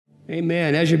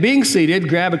Amen. As you're being seated,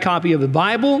 grab a copy of the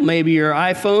Bible, maybe your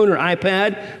iPhone or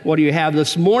iPad. What do you have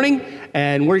this morning?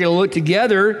 And we're going to look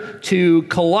together to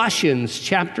Colossians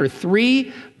chapter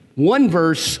 3,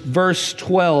 verse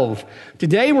 12.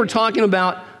 Today we're talking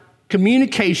about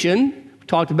communication. We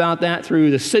talked about that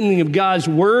through the sending of God's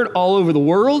word all over the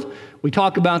world. We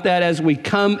talk about that as we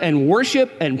come and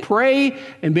worship and pray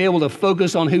and be able to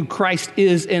focus on who Christ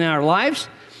is in our lives.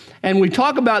 And we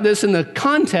talk about this in the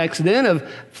context then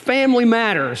of family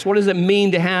matters. What does it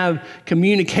mean to have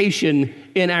communication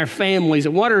in our families?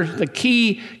 And what are the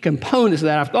key components of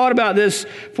that? I've thought about this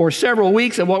for several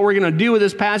weeks of what we're going to do with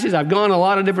this passage. I've gone a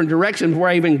lot of different directions before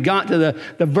I even got to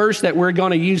the verse that we're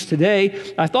going to use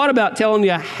today. I thought about telling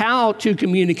you how to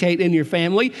communicate in your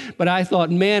family, but I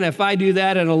thought, man, if I do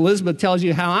that and Elizabeth tells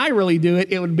you how I really do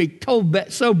it, it would be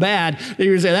so bad that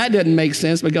you're going to say, that doesn't make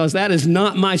sense because that is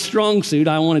not my strong suit,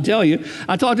 I want to tell you.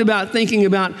 I talked about thinking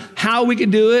about how we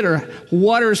could do it or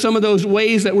what are some of those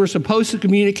ways that we're supposed to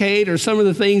communicate or some of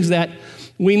the things that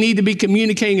we need to be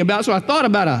communicating about. So I thought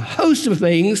about a host of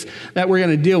things that we're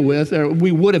going to deal with, or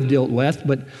we would have dealt with,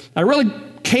 but I really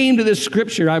came to this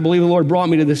scripture. I believe the Lord brought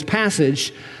me to this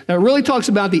passage that really talks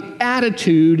about the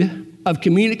attitude of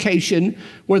communication,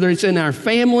 whether it's in our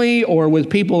family or with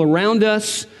people around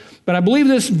us. But I believe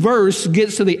this verse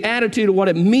gets to the attitude of what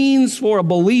it means for a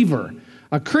believer,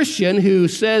 a Christian who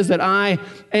says that I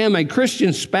am a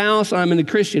Christian spouse, I'm in a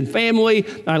Christian family,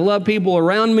 I love people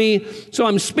around me. So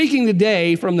I'm speaking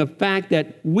today from the fact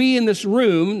that we in this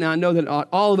room, now I know that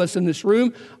all of us in this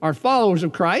room are followers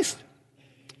of Christ.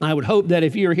 I would hope that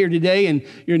if you're here today and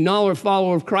you're not a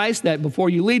follower of Christ, that before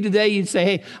you leave today, you'd say,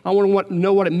 hey, I want to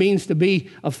know what it means to be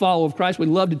a follower of Christ. We'd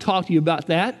love to talk to you about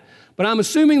that. But I'm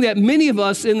assuming that many of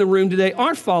us in the room today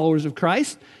are followers of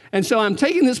Christ. And so I'm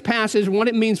taking this passage and what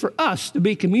it means for us to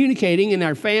be communicating in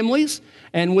our families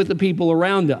and with the people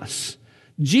around us.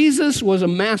 Jesus was a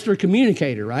master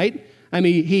communicator, right? I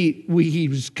mean, he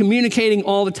was communicating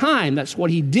all the time. That's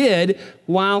what he did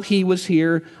while he was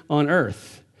here on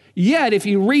earth. Yet, if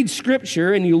you read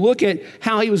Scripture and you look at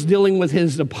how he was dealing with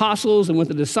his apostles and with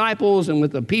the disciples and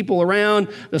with the people around,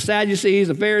 the Sadducees,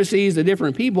 the Pharisees, the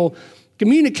different people,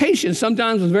 communication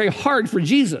sometimes was very hard for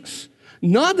Jesus.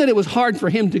 Not that it was hard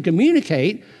for him to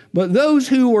communicate, but those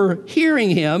who were hearing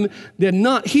him did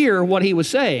not hear what he was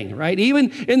saying, right?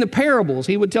 Even in the parables,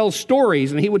 he would tell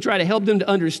stories and he would try to help them to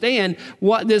understand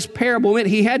what this parable meant.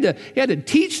 He had to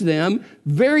teach them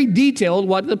very detailed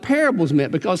what the parables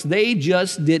meant because they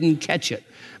just didn't catch it.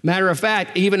 Matter of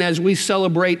fact, even as we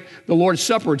celebrate the Lord's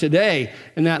Supper today,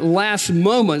 in that last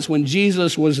moments when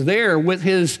Jesus was there with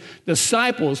his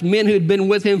disciples, men who had been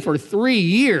with him for 3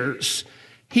 years,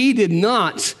 he did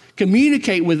not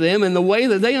communicate with them in the way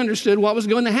that they understood what was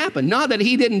going to happen. Not that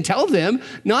he didn't tell them,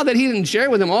 not that he didn't share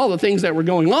with them all the things that were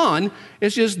going on.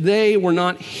 It's just they were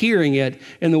not hearing it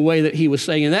in the way that he was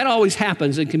saying. And that always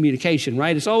happens in communication,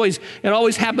 right? It always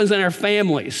happens in our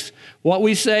families. What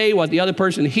we say, what the other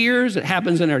person hears, it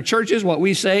happens in our churches. What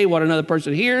we say, what another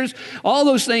person hears. All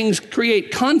those things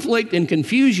create conflict and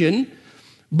confusion.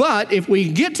 But if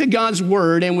we get to God's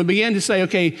word and we begin to say,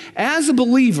 okay, as a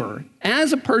believer,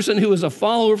 as a person who is a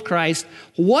follower of Christ,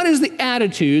 what is the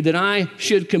attitude that I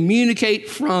should communicate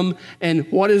from and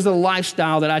what is the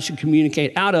lifestyle that I should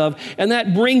communicate out of? And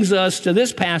that brings us to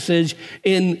this passage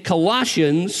in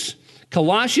Colossians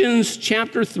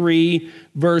chapter 3,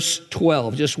 verse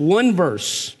 12, just one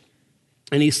verse.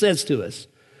 And he says to us,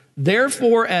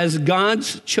 therefore, as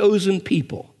God's chosen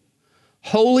people,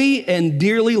 holy and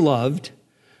dearly loved,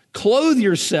 clothe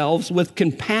yourselves with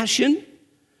compassion,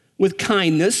 with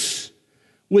kindness,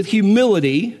 with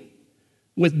humility,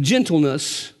 with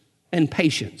gentleness, and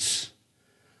patience.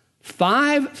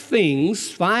 5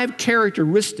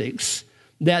 characteristics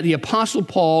that the Apostle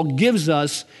Paul gives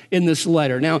us in this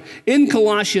letter. Now, in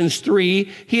Colossians 3,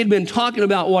 he had been talking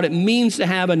about what it means to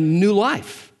have a new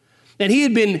life. And he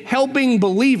had been helping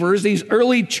believers, these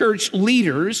early church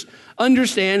leaders,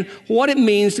 understand what it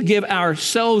means to give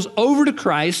ourselves over to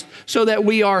Christ so that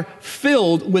we are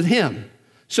filled with him,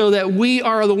 so that we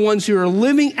are the ones who are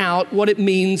living out what it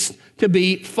means to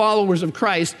be followers of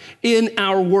Christ in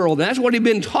our world. And that's what he'd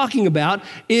been talking about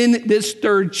in this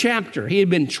 3rd chapter. He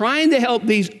had been trying to help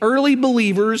these early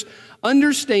believers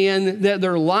understand that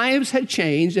their lives had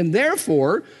changed, and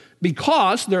therefore,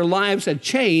 because their lives had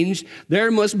changed, there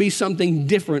must be something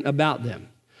different about them.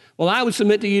 Well, I would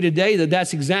submit to you today that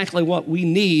that's exactly what we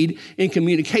need in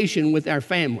communication with our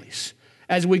families.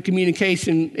 As we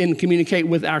communicate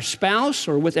with our spouse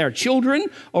or with our children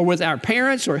or with our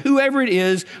parents or whoever it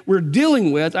is we're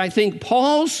dealing with, I think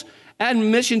Paul's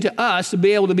admonition to us to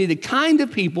be able to be the kind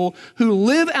of people who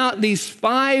live out these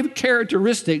 5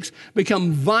 characteristics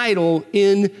become vital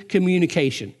in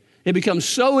communication. It becomes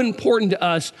so important to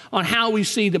us on how we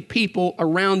see the people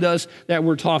around us that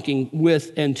we're talking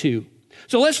with and to.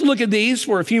 So let's look at these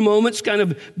for a few moments, kind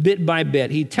of bit by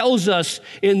bit. He tells us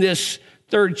in this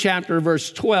 3rd chapter,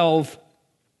 verse 12,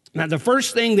 now the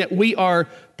first thing that we are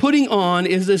putting on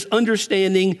is this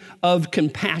understanding of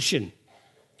compassion.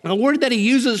 A word that he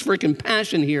uses for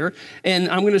compassion here, and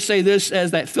I'm going to say this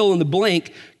as that fill in the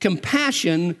blank,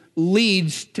 compassion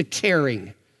leads to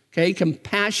caring. Okay,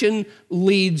 compassion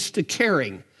leads to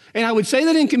caring. And I would say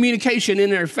that in communication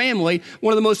in our family,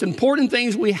 one of the most important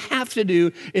things we have to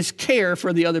do is care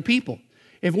for the other people.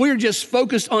 If we're just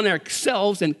focused on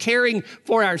ourselves and caring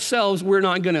for ourselves, we're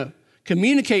not going to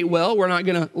communicate well, we're not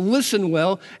going to listen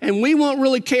well, and we won't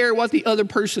really care what the other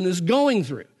person is going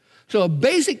through. So a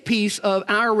basic piece of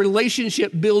our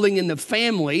relationship building in the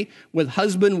family with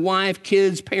husband, wife,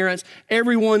 kids, parents,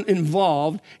 everyone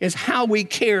involved is how we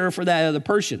care for that other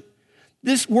person.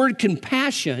 This word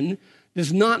compassion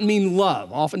does not mean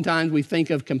love. Oftentimes we think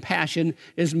of compassion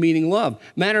as meaning love.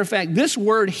 Matter of fact, this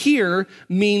word here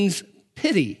means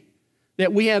pity,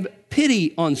 that we have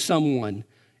pity on someone.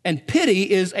 And pity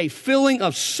is a feeling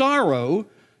of sorrow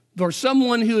for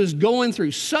someone who is going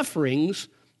through sufferings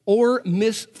or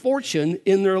misfortune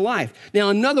in their life. Now,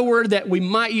 another word that we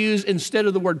might use instead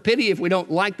of the word pity, if we don't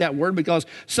like that word, because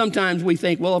sometimes we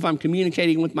think, well, if I'm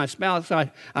communicating with my spouse, I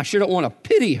sure don't want to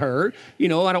pity her. I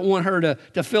don't want her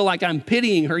to feel like I'm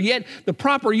pitying her. Yet, the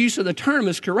proper use of the term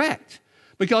is correct,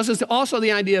 because it's also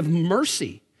the idea of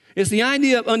mercy. It's the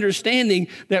idea of understanding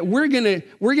that we're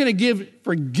gonna give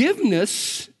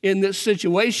forgiveness in this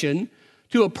situation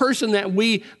to a person that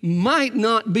we might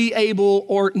not be able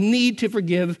or need to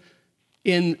forgive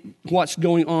in what's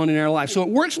going on in our life. So it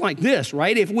works like this,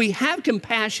 right? If we have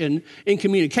compassion in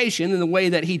communication in the way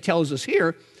that he tells us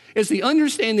here, it's the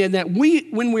understanding that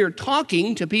when we're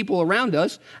talking to people around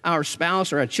us, our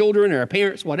spouse or our children or our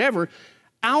parents, whatever,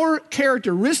 our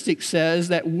characteristic says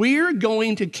that we're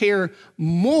going to care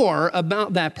more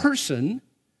about that person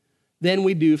than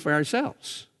we do for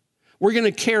ourselves. We're going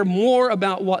to care more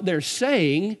about what they're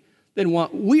saying than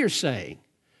what we're saying.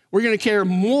 We're going to care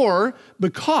more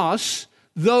because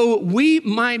though we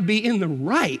might be in the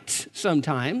right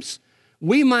sometimes,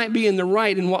 we might be in the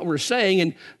right in what we're saying,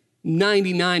 and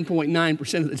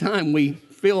 99.9% of the time we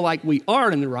feel like we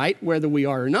are in the right, whether we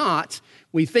are or not.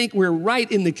 We think we're right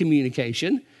in the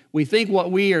communication. We think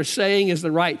what we are saying is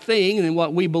the right thing, and then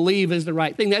what we believe is the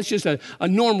right thing. That's just a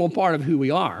normal part of who we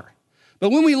are. But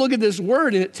when we look at this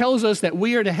word and it tells us that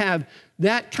we are to have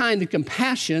that kind of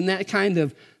compassion, that kind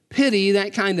of pity,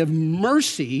 that kind of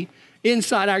mercy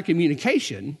inside our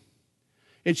communication,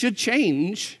 it should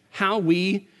change how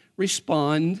we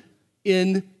respond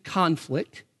in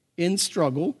conflict, in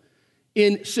struggle,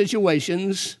 in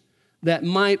situations that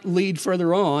might lead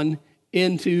further on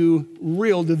into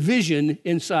real division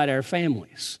inside our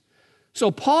families.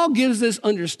 So Paul gives this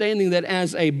understanding that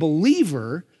as a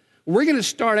believer, we're going to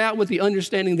start out with the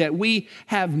understanding that we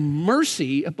have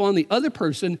mercy upon the other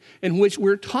person in which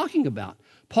we're talking about.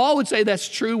 Paul would say that's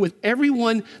true with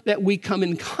everyone that we come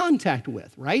in contact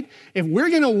with, right? If we're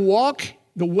going to walk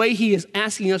the way he is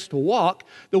asking us to walk,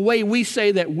 the way we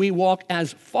say that we walk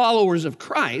as followers of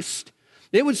Christ,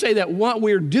 they would say that what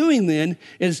we're doing then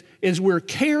is we're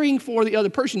caring for the other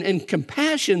person, and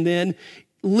compassion then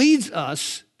leads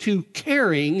us to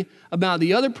caring about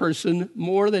the other person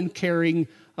more than caring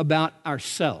about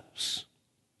ourselves.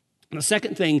 And the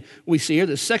second thing we see here,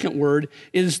 the second word,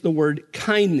 is the word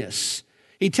kindness.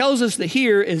 He tells us that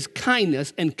here is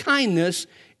kindness, and kindness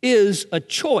is a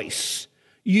choice.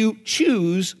 You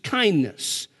choose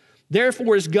kindness.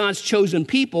 Therefore, as God's chosen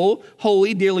people,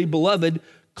 holy, dearly beloved,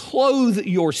 clothe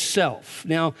yourself.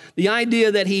 Now, the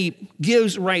idea that he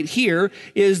gives right here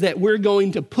is that we're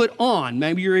going to put on,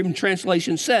 maybe your even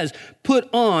translation says, put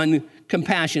on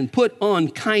compassion, put on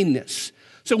kindness.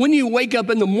 So when you wake up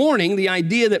in the morning, the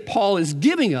idea that Paul is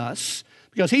giving us,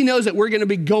 because he knows that we're going to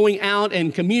be going out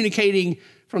and communicating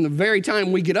from the very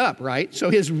time we get up, right? So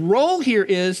his role here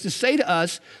is to say to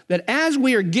us that as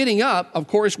we are getting up, of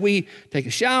course, we take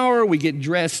a shower, we get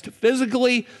dressed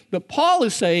physically, but Paul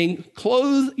is saying,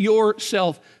 clothe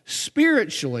yourself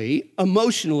spiritually,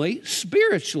 emotionally,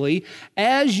 spiritually,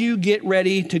 as you get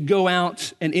ready to go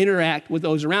out and interact with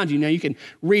those around you. Now, you can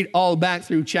read all back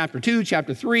through chapter 2,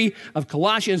 chapter 3 of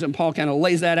Colossians, and Paul kind of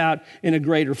lays that out in a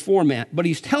greater format. But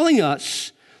he's telling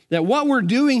us that what we're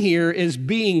doing here is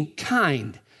being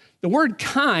kind. The word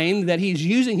kind that he's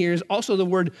using here is also the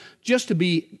word just to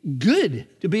be good,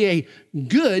 to be a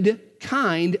good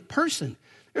kind person.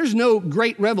 There's no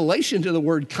great revelation to the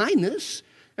word kindness.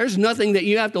 There's nothing that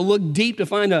you have to look deep to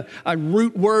find a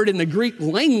root word in the Greek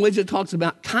language that talks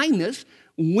about kindness.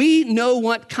 We know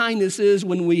what kindness is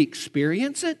when we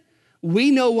experience it.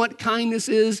 We know what kindness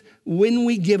is when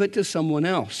we give it to someone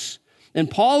else. And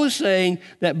Paul is saying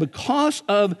that because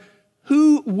of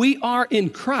who we are in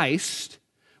Christ,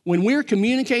 when we're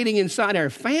communicating inside our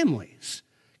families,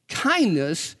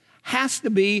 kindness has to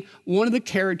be one of the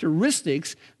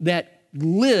characteristics that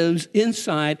lives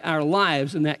inside our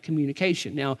lives in that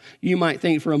communication. Now, you might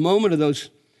think for a moment of those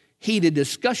heated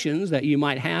discussions that you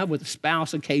might have with a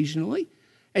spouse occasionally,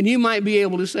 and you might be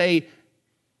able to say,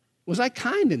 was I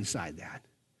kind inside that?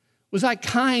 Was I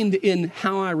kind in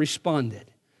how I responded?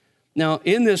 Now,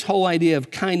 in this whole idea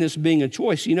of kindness being a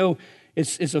choice,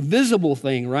 it's a visible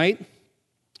thing, right?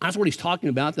 That's what he's talking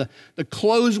about. The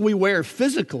clothes we wear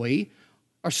physically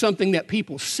are something that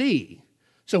people see.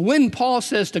 So when Paul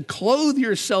says to clothe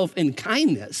yourself in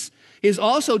kindness, he's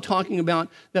also talking about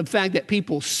the fact that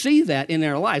people see that in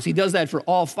their lives. He does that for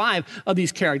all 5 of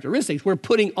these characteristics. We're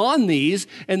putting on these,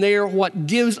 and they are what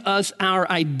gives us our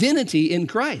identity in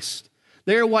Christ.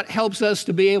 They're what helps us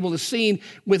to be able to see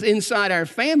inside our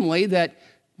family that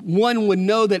one would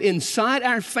know that inside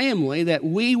our family that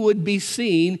we would be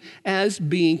seen as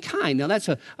being kind. Now, that's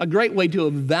a great way to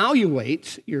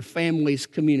evaluate your family's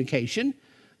communication.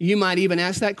 You might even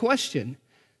ask that question.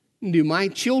 Do my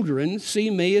children see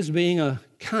me as being a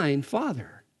kind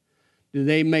father?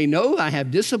 They may know I have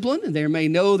discipline, and they may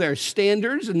know their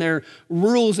standards and their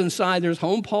rules inside their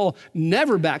home. Paul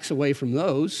never backs away from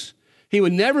those. He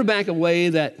would never back away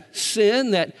that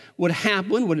sin that would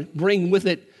happen would bring with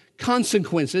it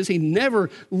consequences. He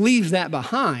never leaves that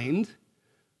behind.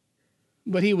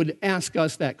 But he would ask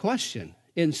us that question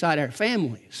inside our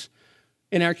families.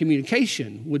 In our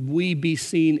communication, would we be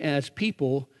seen as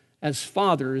people, as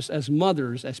fathers, as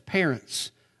mothers, as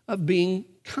parents, of being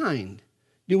kind?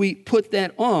 Do we put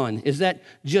that on? Is that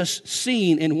just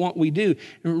seen in what we do?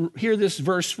 Hear this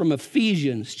verse from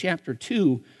Ephesians chapter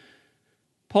 2.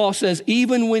 Paul says,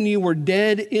 even when we were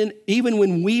dead in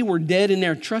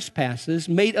their trespasses,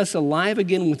 made us alive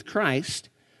again with Christ.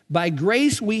 By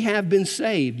grace we have been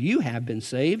saved. You have been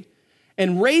saved.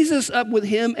 And raised us up with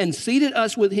him and seated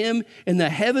us with him in the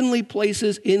heavenly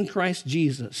places in Christ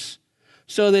Jesus,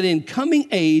 so that in coming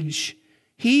age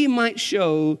he might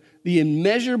show the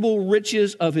immeasurable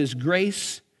riches of his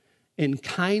grace and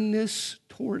kindness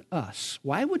toward us.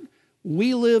 Why would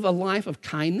we live a life of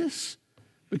kindness?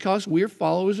 Because we're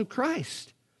followers of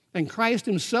Christ. And Christ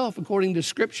himself, according to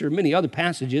Scripture, many other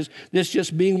passages, this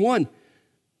just being one,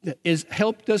 that has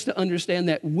helped us to understand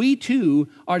that we too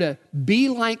are to be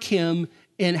like him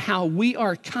in how we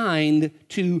are kind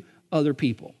to other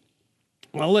people.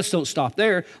 Well, let's don't stop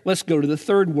there. Let's go to the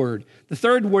third word. The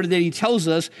third word that he tells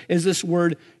us is this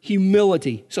word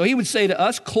humility. So he would say to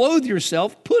us, clothe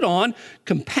yourself, put on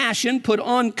compassion, put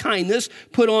on kindness,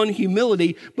 put on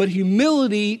humility. But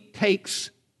humility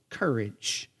takes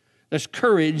courage. There's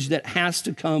courage that has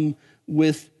to come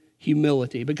with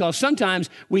humility, because sometimes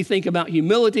we think about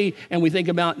humility and we think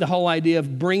about the whole idea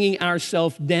of bringing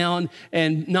ourselves down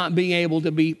and not being able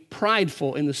to be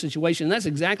prideful in the situation. And that's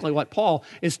exactly what Paul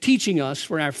is teaching us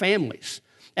for our families.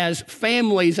 As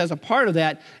families, as a part of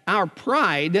that, our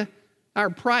pride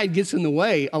gets in the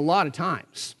way a lot of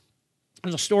times.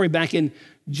 There's a story back in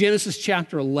Genesis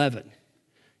chapter 11.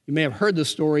 You may have heard the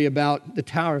story about the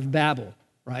Tower of Babel,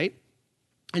 right?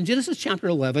 In Genesis chapter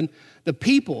 11, the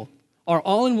people are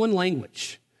all in one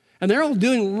language, and they're all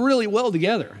doing really well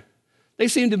together. They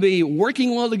seem to be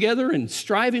working well together and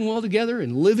striving well together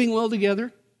and living well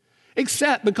together,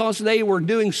 except because they were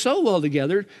doing so well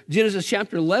together, Genesis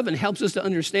chapter 11 helps us to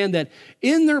understand that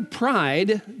in their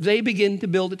pride, they begin to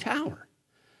build a tower.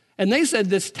 And they said,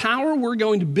 this tower we're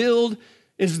going to build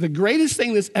is the greatest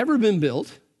thing that's ever been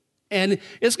built, and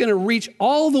it's going to reach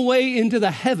all the way into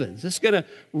the heavens. It's going to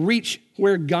reach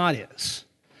where God is.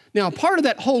 Now, part of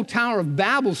that whole Tower of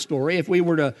Babel story, if we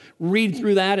were to read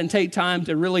through that and take time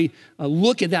to really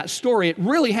look at that story, it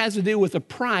really has to do with the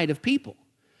pride of people.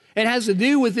 It has to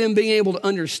do with them being able to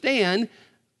understand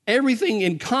everything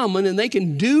in common, and they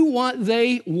can do what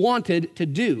they wanted to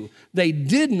do. They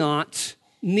did not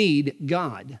need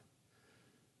God.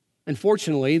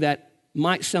 Unfortunately, that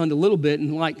might sound a little bit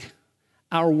like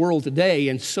our world today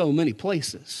in so many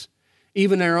places.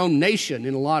 Even our own nation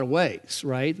in a lot of ways,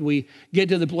 right? We get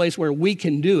to the place where we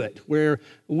can do it, where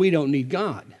we don't need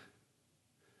God.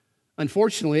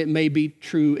 Unfortunately, it may be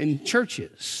true in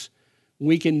churches.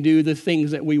 We can do the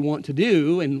things that we want to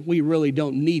do, and we really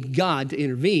don't need God to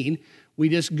intervene. we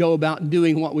just go about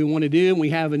doing what we want to do, and we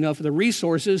have enough of the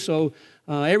resources, so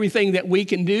everything that we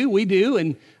can do, we do.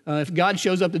 And if God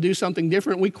shows up to do something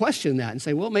different, we question that and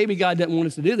say, well, maybe God doesn't want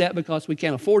us to do that because we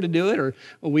can't afford to do it, or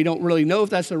we don't really know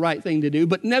if that's the right thing to do.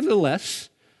 But nevertheless,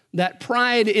 that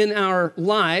pride in our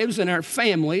lives and our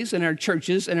families and our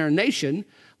churches and our nation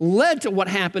led to what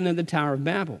happened in the Tower of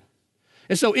Babel.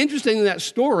 It's so interesting in that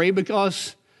story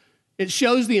because it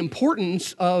shows the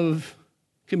importance of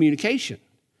communication.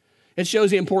 It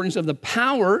shows the importance of the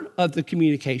power of the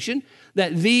communication,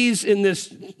 that these in this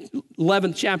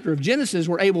 11th chapter of Genesis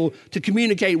were able to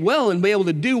communicate well and be able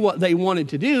to do what they wanted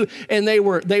to do. And they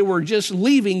were just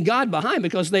leaving God behind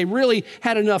because they really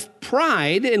had enough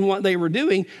pride in what they were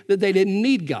doing that they didn't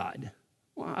need God.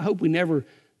 Well, I hope we never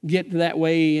get that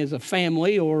way as a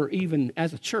family or even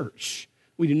as a church.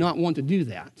 We do not want to do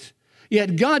that.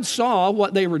 Yet God saw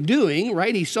what they were doing,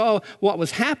 right? He saw what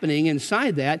was happening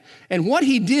inside that. And what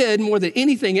he did more than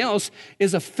anything else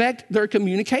is affect their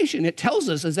communication. It tells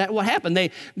us, is that what happened?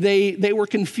 They were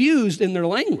confused in their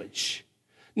language.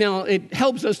 Now, it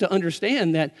helps us to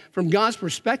understand that from God's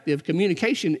perspective,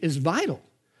 communication is vital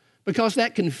because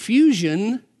that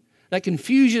confusion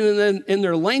in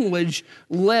their language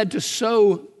led to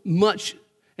so much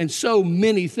and so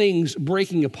many things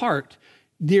breaking apart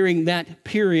during that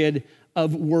period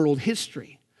of world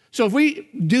history. So if we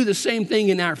do the same thing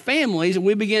in our families and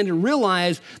we begin to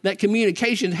realize that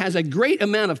communication has a great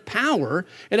amount of power,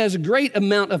 it has a great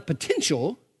amount of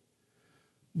potential,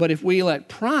 but if we let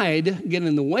pride get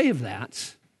in the way of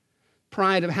that,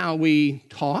 pride of how we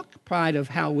talk, pride of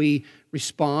how we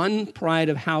respond, pride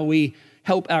of how we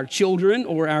help our children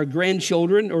or our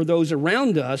grandchildren or those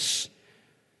around us,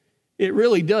 it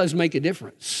really does make a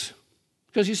difference.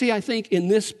 Because you see, I think in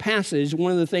this passage,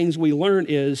 one of the things we learn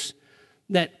is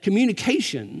that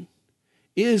communication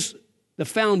is the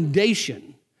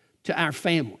foundation to our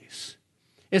families.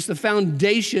 It's the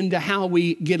foundation to how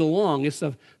we get along. It's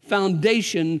the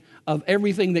foundation of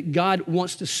everything that God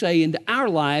wants to say into our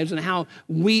lives and how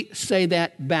we say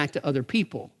that back to other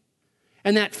people.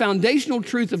 And that foundational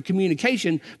truth of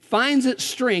communication finds its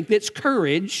strength, its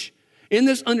courage in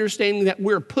this understanding that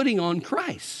we're putting on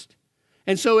Christ.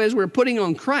 And so as we're putting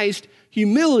on Christ,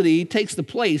 humility takes the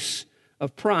place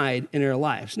of pride in our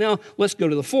lives. Now, let's go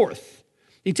to the fourth.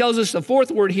 He tells us the fourth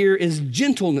word here is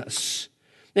gentleness.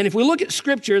 And if we look at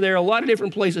Scripture, there are a lot of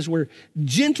different places where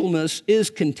gentleness is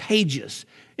contagious.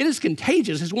 It is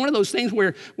contagious. It's one of those things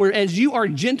where as you are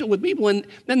gentle with people, and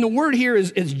then the word here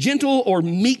is gentle or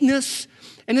meekness,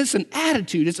 and it's an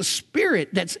attitude. It's a spirit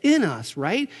that's in us,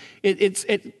 right?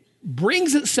 It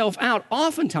brings itself out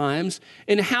oftentimes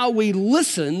in how we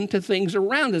listen to things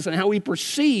around us and how we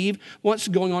perceive what's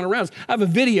going on around us. I have a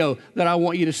video that I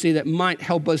want you to see that might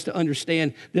help us to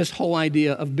understand this whole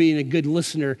idea of being a good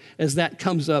listener as that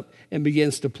comes up and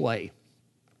begins to play.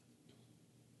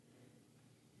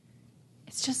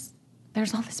 It's just,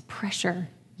 there's all this pressure,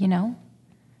 you know?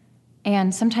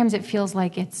 And sometimes it feels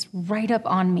like it's right up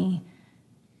on me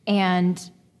and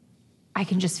I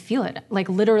can just feel it, like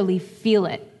literally feel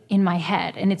it in my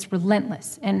head, and it's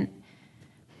relentless. And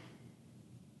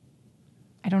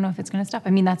I don't know if it's going to stop. I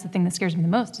mean, that's the thing that scares me the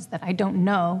most, is that I don't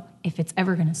know if it's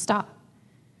ever going to stop.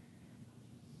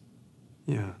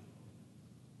 Yeah.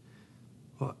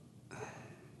 Well,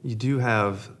 you do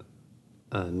have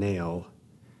a nail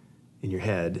in your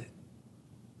head.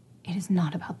 It is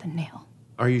not about the nail.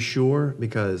 Are you sure?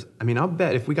 Because, I mean, I'll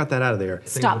bet if we got that out of there...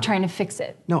 Stop trying to fix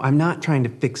it. No, I'm not trying to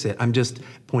fix it. I'm just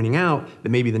pointing out that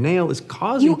maybe the nail is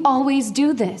causing... You always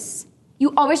do this.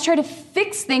 You always try to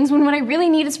fix things when what I really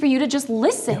need is for you to just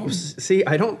listen. See,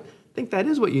 I don't think that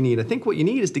is what you need. I think what you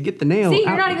need is to get the nail See, out.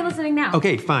 you're not even listening now.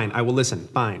 Okay, fine. I will listen.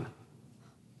 Fine.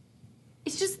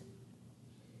 It's just...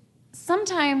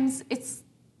 Sometimes it's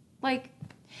like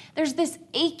there's this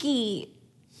achy...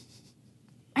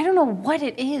 I don't know what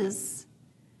it is.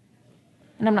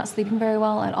 And I'm not sleeping very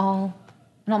well at all.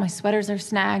 And all my sweaters are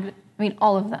snagged. I mean,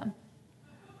 all of them.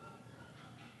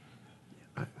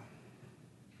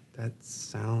 That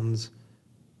sounds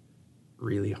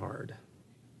really hard.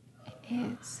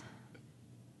 It is.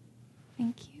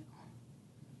 Thank you.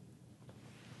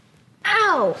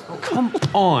 Ow! Oh, come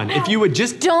on. If you would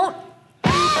just... Don't...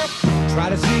 Try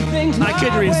to see things I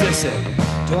couldn't resist it.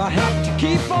 When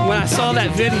I saw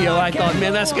that video, I thought,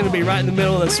 man, that's going to be right in the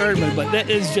middle of the sermon. But that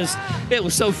is just, it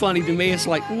was so funny to me. It's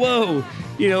like, whoa,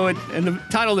 you know, and the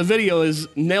title of the video is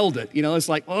Nailed It. You know, it's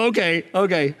like, okay,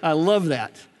 I love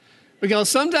that. Because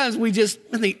sometimes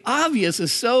the obvious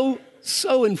is so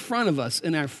in front of us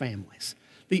in our families.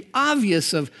 The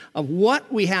obvious of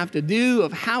what we have to do,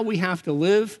 of how we have to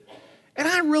live. And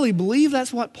I really believe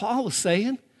that's what Paul was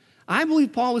saying. I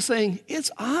believe Paul was saying,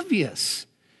 it's obvious.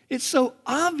 It's so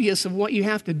obvious of what you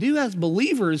have to do as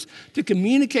believers to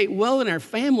communicate well in our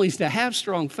families, to have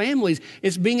strong families.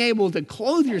 It's being able to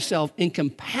clothe yourself in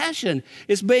compassion.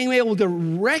 It's being able to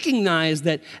recognize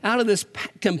that out of this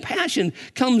compassion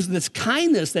comes this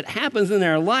kindness that happens in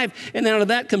our life, and out of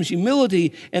that comes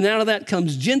humility, and out of that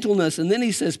comes gentleness. And then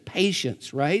he says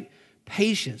patience, right?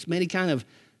 Patience. Man, he kind of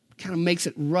makes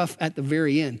it rough at the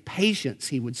very end. Patience,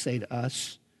 he would say to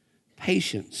us.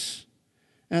 Patience.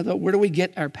 And I thought, where do we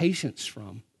get our patience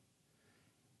from?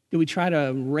 Do we try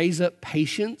to raise up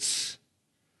patience?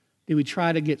 Do we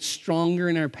try to get stronger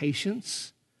in our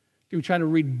patience? Do we try to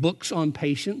read books on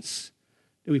patience?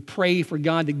 Do we pray for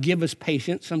God to give us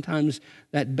patience? Sometimes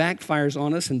that backfires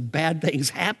on us and bad things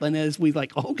happen as we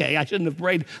like, okay, I shouldn't have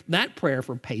prayed that prayer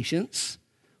for patience.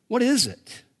 What is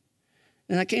it?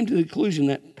 And I came to the conclusion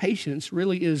that patience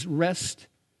really is rest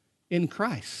in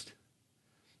Christ.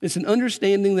 It's an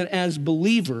understanding that as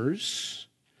believers,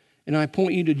 and I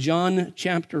point you to John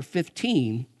chapter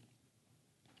 15,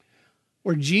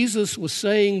 where Jesus was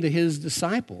saying to his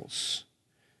disciples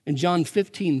in John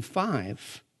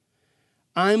 15:5,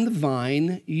 I'm the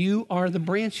vine, you are the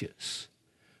branches.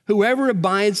 Whoever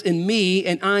abides in me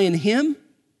and I in him,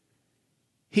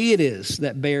 he it is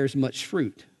that bears much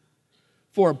fruit.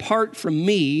 For apart from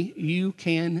me, you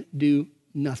can do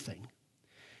nothing.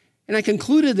 And I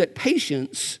concluded that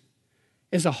patience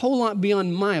is a whole lot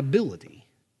beyond my ability.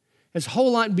 It's a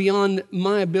whole lot beyond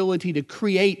my ability to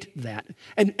create that.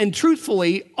 And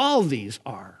truthfully, all of these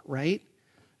are, right?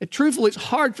 Truthfully, it's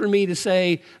hard for me to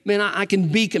say, man, I can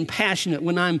be compassionate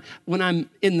when I'm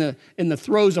in the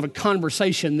throes of a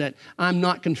conversation that I'm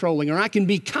not controlling, or I can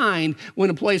be kind when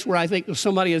a place where I think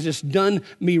somebody has just done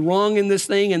me wrong in this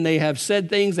thing and they have said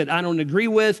things that I don't agree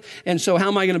with, and so how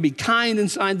am I going to be kind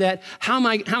inside that? How am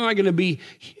I going to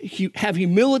have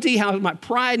humility? How is my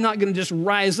pride not going to just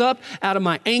rise up out of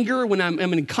my anger when I'm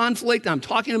in conflict? I'm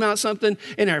talking about something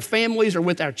in our families or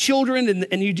with our children,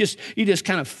 and you just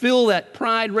kind of feel that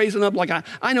pride raising up, like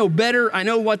I know better, I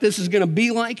know what this is going to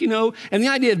be like, and the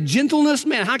idea of gentleness,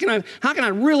 man, how can I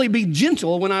really be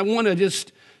gentle when I want to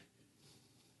just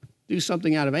do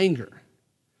something out of anger?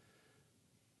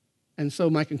 And so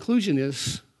my conclusion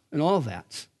is, in all of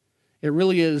that, it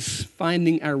really is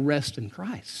finding our rest in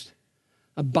Christ,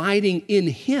 abiding in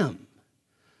him,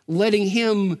 letting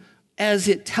him, as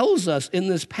it tells us in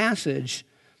this passage,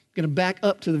 I'm going to back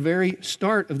up to the very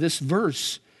start of this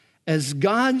verse, as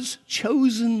God's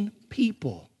chosen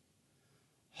people,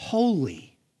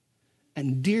 holy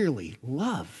and dearly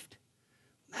loved.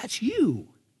 That's you.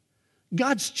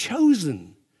 God's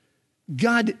chosen.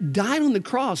 God died on the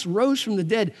cross, rose from the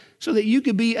dead, so that you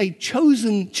could be a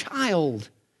chosen child,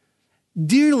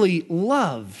 dearly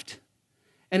loved.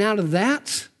 And out of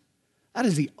that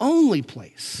is the only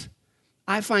place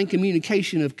I find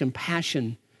communication of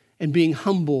compassion and being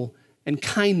humble and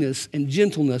kindness and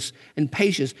gentleness and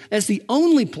patience. That's the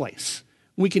only place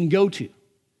we can go to,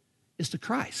 is to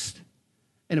Christ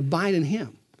and abide in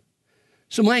him.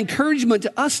 So my encouragement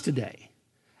to us today,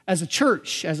 as a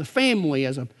church, as a family,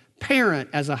 as a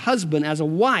parent, as a husband, as a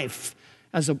wife,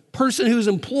 as a person who's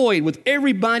employed, with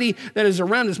everybody that is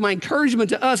around us, my encouragement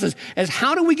to us is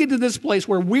how do we get to this place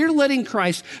where we're letting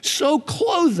Christ so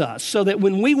clothe us so that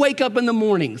when we wake up in the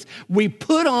mornings, we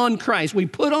put on Christ. We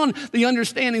put on the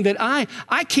understanding that I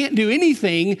can't do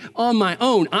anything on my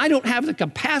own. I don't have the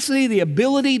capacity, the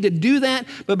ability to do that,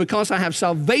 but because I have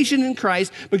salvation in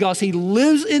Christ, because he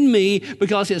lives in me,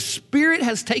 because his Spirit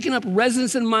has taken up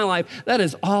residence in my life, that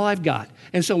is all I've got.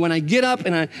 And so when I get up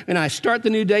and I start the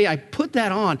new day, I put that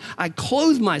on. I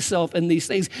clothe myself in these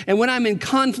things. And when I'm in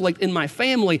conflict in my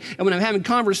family, and when I'm having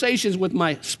conversations with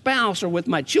my spouse or with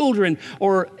my children,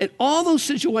 or in all those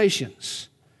situations,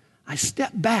 I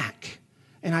step back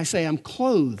and I say, I'm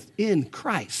clothed in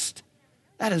Christ.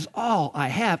 That is all I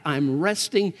have. I'm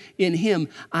resting in him.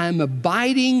 I'm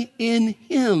abiding in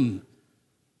him.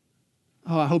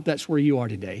 Oh, I hope that's where you are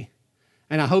today.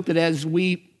 And I hope that as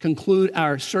we conclude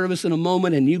our service in a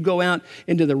moment and you go out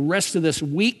into the rest of this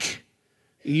week,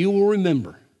 you will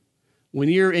remember when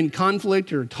you're in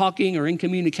conflict or talking or in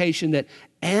communication that,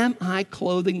 am I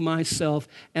clothing myself?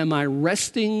 Am I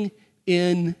resting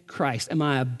in Christ? Am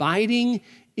I abiding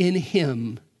in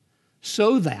him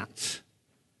so that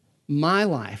my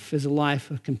life is a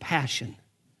life of compassion,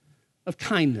 of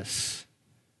kindness,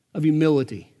 of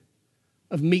humility,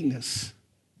 of meekness,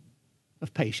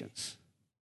 of patience?